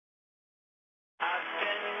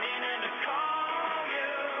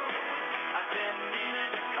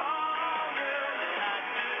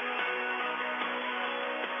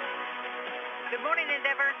Good morning,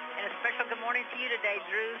 Endeavour, and a special good morning to you today,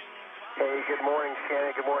 Drew. Hey, good morning, Shannon.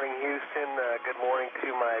 Good morning, Houston. Good morning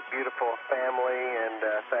to my beautiful family, and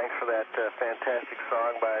thanks for that fantastic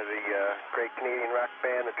song by the great Canadian rock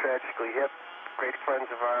band, the Tragically Hip. Great friends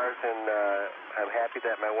of ours, and I'm happy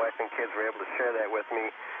that my wife and kids were able to share that with me.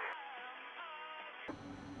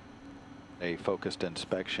 A focused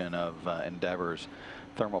inspection of Endeavour's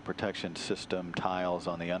thermal protection system tiles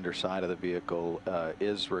on the underside of the vehicle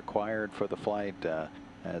is required for the flight.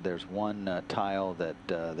 There's one tile that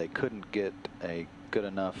they couldn't get a good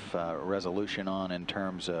enough resolution on in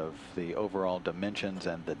terms of the overall dimensions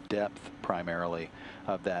and the depth primarily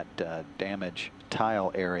of that damaged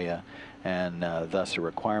tile area, and thus a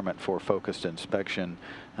requirement for focused inspection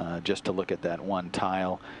just to look at that one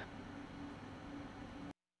tile.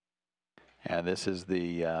 And this is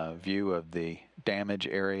the view of the damage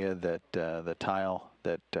area that the tile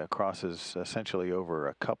that crosses essentially over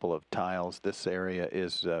a couple of tiles. This area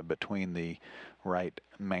is between the right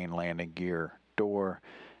main landing gear door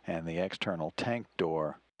and the external tank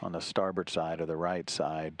door on the starboard side or the right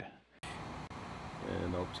side.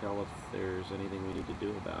 And they'll tell if there's anything we need to do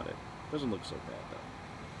about it. Doesn't look so bad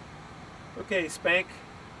though. Okay, Spank.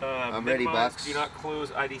 I'm ready, Bucks. Do not close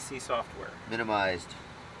IDC software. Minimized.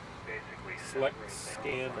 Select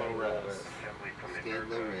scan low res. Scan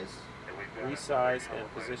low res. Resize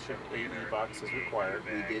and position AE box as required.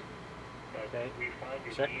 We did. Okay.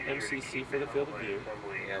 Check MCC for the field of view.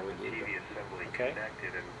 Yeah, we did. Okay.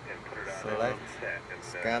 Select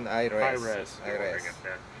scan iRes. iRes.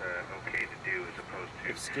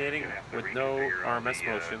 If scanning with no RMS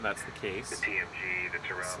motion, that's the case.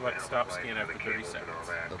 Select stop scan after 30 seconds.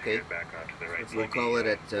 Okay. We'll call it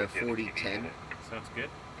at 4010. Sounds good.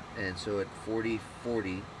 And so at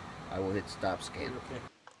 4040, I will hit stop scan. Okay.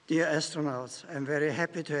 Dear astronauts, I'm very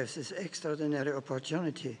happy to have this extraordinary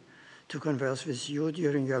opportunity to converse with you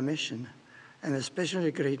during your mission. I'm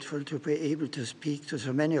especially grateful to be able to speak to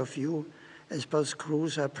so many of you, as both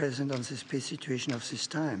crews are present on the space situation of this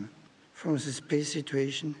time. From the space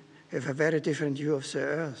situation, you have a very different view of the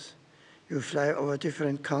Earth. You fly over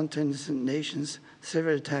different continents and nations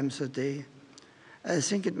several times a day. I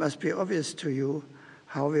think it must be obvious to you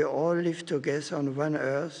how we all live together on one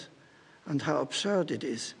Earth, and how absurd it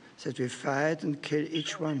is that we fight and kill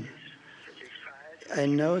each one. I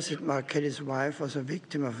know that Mark Kelly's wife was a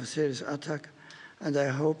victim of a serious attack, and I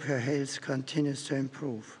hope her health continues to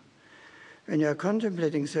improve. When you are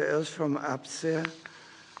contemplating the Earth from up there,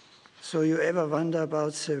 so you ever wonder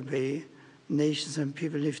about the way nations and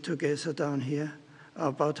people live together down here, or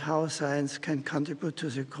about how science can contribute to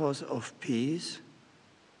the cause of peace?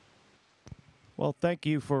 Well, thank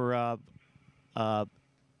you for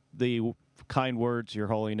the kind words, Your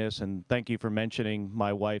Holiness, and thank you for mentioning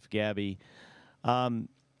my wife, Gabby.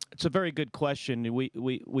 It's a very good question.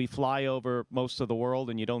 We fly over most of the world,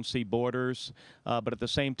 and you don't see borders, but at the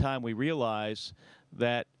same time, we realize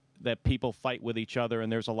that people fight with each other,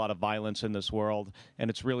 and there's a lot of violence in this world, and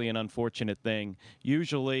it's really an unfortunate thing.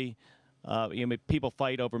 Usually, people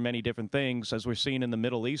fight over many different things. As we're seeing in the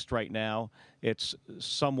Middle East right now, it's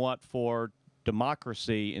somewhat for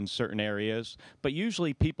democracy in certain areas, but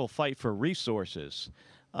usually people fight for resources.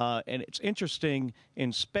 And it's interesting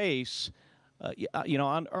in space,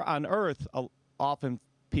 on Earth, often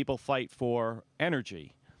people fight for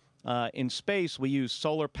energy. In space, we use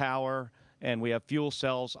solar power and we have fuel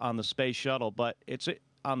cells on the space shuttle, but it's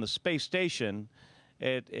on the space station,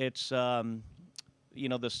 it's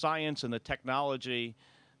the science and the technology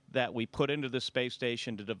that we put into the space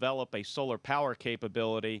station to develop a solar power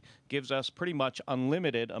capability gives us pretty much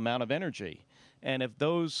unlimited amount of energy. And if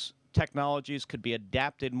those technologies could be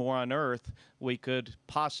adapted more on Earth, we could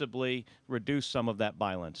possibly reduce some of that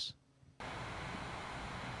violence. I'm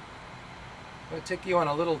going to take you on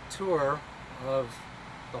a little tour of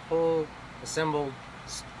the whole assembled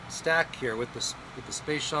stack here with the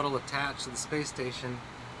space shuttle attached to the space station.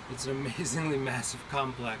 It's an amazingly massive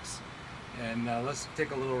complex. And let's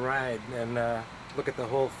take a little ride and look at the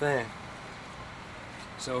whole thing.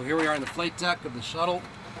 So here we are in the flight deck of the shuttle,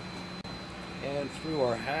 and through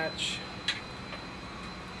our hatch.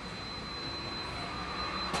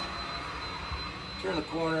 Turn the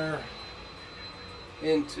corner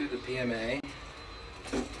into the PMA.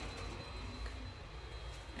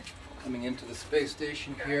 Coming into the space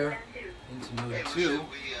station here, into mode 2. We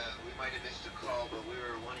might have missed a call, but we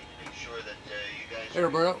were wanting to make sure that you guys Hey,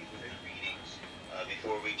 Roberto.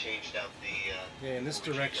 before we changed out the in this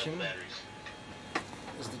direction batteries.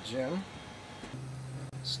 Is the gym,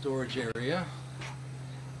 storage area.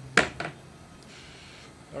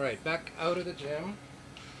 All right, back out of the gym.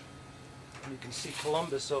 You can see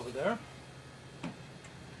Columbus over there.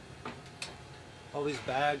 all these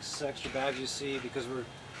bags, extra bags you see, because we're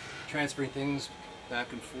transferring things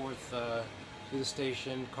back and forth to the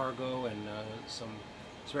station, cargo, and some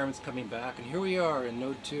experiments coming back. And here we are in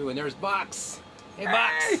Node 2, and there's Box. Hey,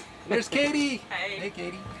 Box! Hey. There's Katie! Hey! Hey,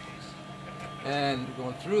 Katie! And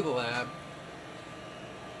going through the lab,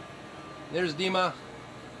 there's Dima.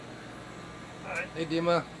 Hi. Hey,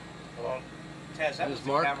 Dima. Hello. Tess, that There's was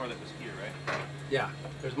Mark. the camera that was here, right? Yeah,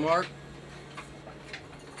 there's Mark.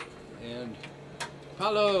 And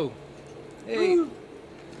Paulo. Hey! Woo.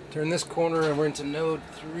 Turn this corner and we're into Node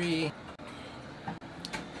 3.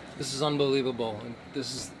 This is unbelievable. And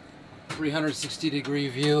this is 360-degree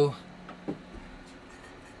view.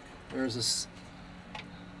 There's a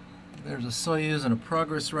Soyuz and a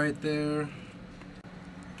Progress right there.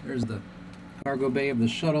 There's the cargo bay of the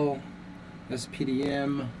shuttle,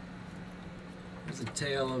 SPDM. There's the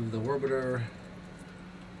tail of the orbiter.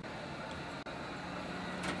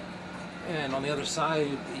 And on the other side,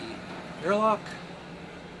 the airlock,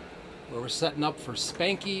 where we're setting up for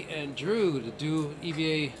Spanky and Drew to do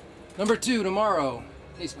EVA number 2 tomorrow.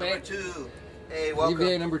 Hey, Spank. Number 2. Hey, welcome.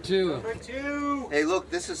 EVA number 2. Number 2! Hey, look,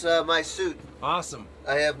 this is my suit. Awesome.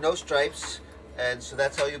 I have no stripes, and so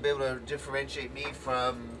that's how you'll be able to differentiate me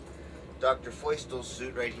from Dr. Feustel's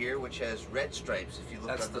suit right here, which has red stripes, if you look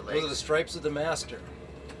That's on the those are legs. the stripes of the master.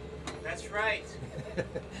 That's right.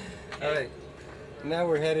 All right. Now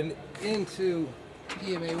we're heading into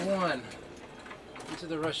EMA 1, into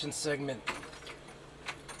the Russian segment.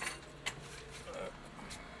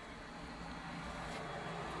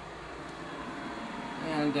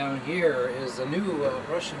 And down here is a new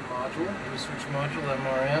Russian module, research module,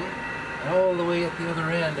 MRM. And all the way at the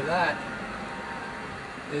other end of that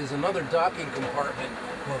is another docking compartment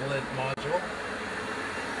equivalent module.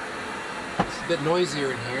 It's a bit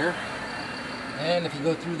noisier in here. And if you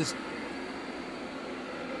go through this,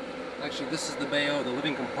 actually this is the BAO, the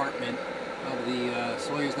living compartment of the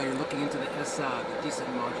Soyuz. Now you're looking into the ESA, the descent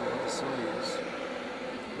module of the Soyuz.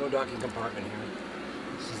 No docking compartment here.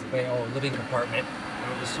 This is the BAO living compartment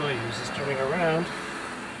of the Soyuz. Is turning around.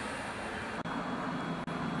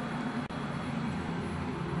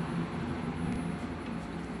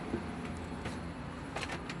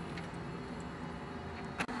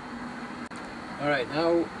 All right,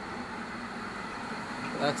 now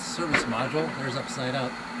that's service module. There's upside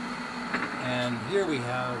up. And here we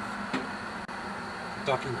have a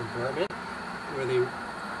docking compartment where the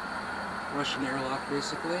Russian airlock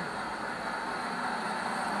basically.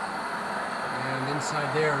 And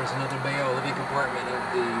inside there is another BAO living compartment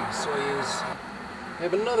of the Soyuz. We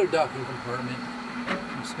have another docking compartment,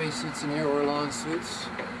 some spacesuits and air Orlan suits,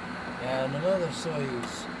 and another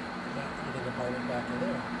Soyuz living compartment back in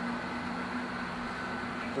there.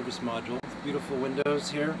 Service module. Beautiful windows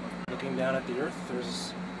here, looking down at the Earth.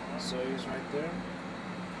 There's Soyuz right there.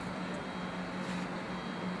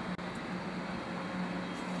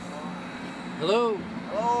 Hello.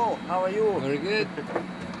 Hello, how are you? Very good.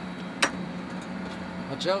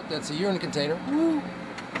 Watch out, that's a urine container. Woo.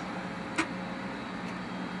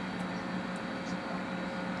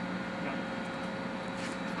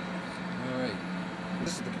 All right.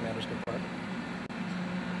 This is the commander's compartment.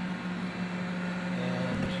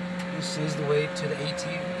 This is the way to the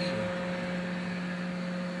ATV.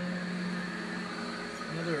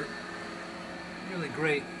 Another really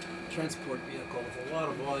great transport vehicle with a lot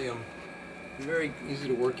of volume. Very easy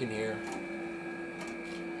to work in here.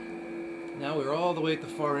 Now we're all the way at the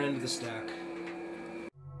far end of the stack.